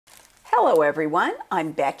Hello everyone,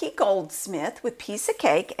 I'm Becky Goldsmith with Piece of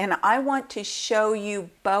Cake, and I want to show you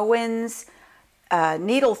Bohin's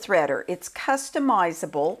needle threader. It's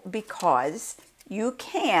customizable because you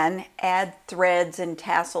can add threads and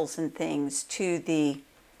tassels and things to the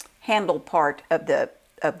handle part of the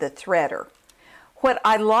threader. What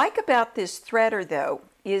I like about this threader though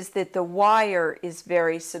is that the wire is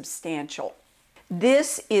very substantial.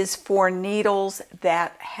 This is for needles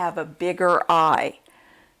that have a bigger eye.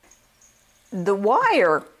 The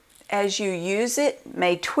wire, as you use it,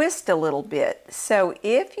 may twist a little bit. So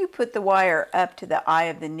if you put the wire up to the eye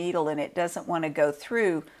of the needle and it doesn't want to go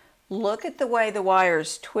through, look at the way the wire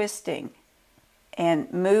is twisting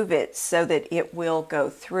and move it so that it will go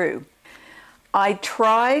through. I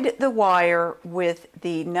tried the wire with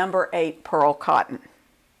the number 8 pearl cotton.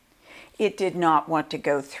 It did not want to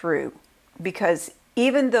go through because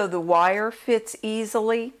even though the wire fits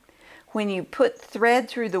easily, when you put thread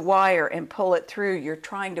through the wire and pull it through, you're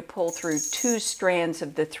trying to pull through 2 strands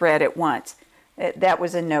of the thread at once. That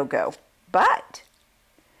was a no-go. But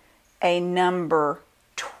a number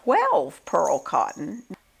 12 pearl cotton,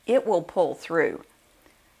 it will pull through.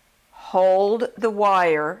 Hold the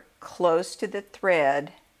wire close to the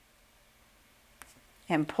thread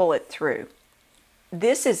and pull it through.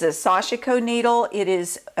 This is a Sashiko needle. It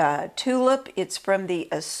is tulip. It's from the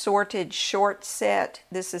assorted short set.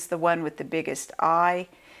 This is the one with the biggest eye.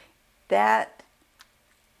 That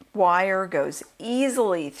wire goes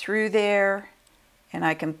easily through there, and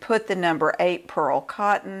I can put the number 8 pearl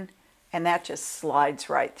cotton, and that just slides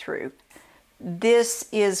right through. This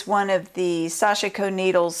is one of the Sashiko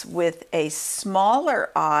needles with a smaller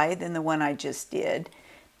eye than the one I just did,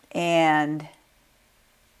 and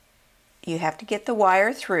you have to get the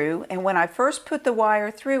wire through. And when I first put the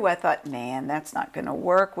wire through, I thought, man, that's not going to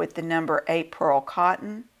work with the number 8 pearl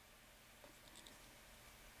cotton.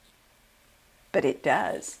 But it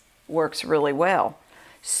does. Works really well.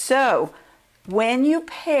 So when you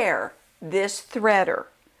pair this threader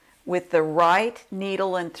with the right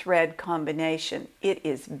needle and thread combination, it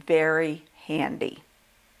is very handy.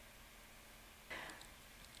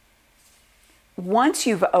 Once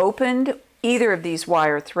you've opened either of these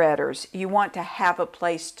wire threaders, you want to have a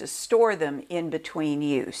place to store them in between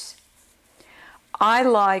use. I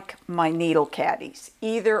like my needle caddies,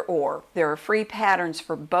 either or. There are free patterns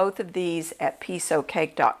for both of these at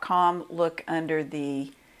pieceofcake.com. Look under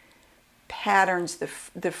the patterns,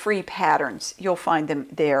 the free patterns. You'll find them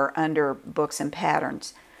there under books and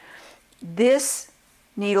patterns. This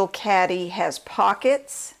needle caddy has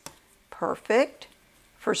pockets, perfect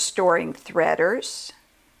for storing threaders.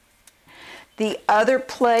 The other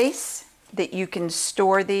place that you can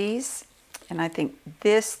store these, and I think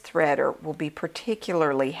this threader will be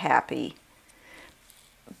particularly happy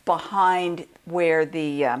behind where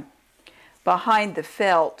the behind the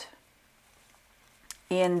felt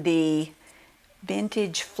in the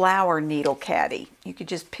vintage flower needle caddy. You could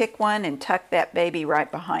just pick one and tuck that baby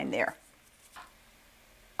right behind there.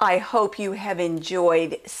 I hope you have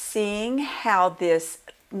enjoyed seeing how this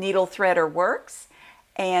needle threader works,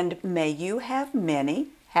 and may you have many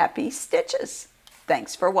happy stitches.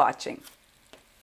 Thanks for watching.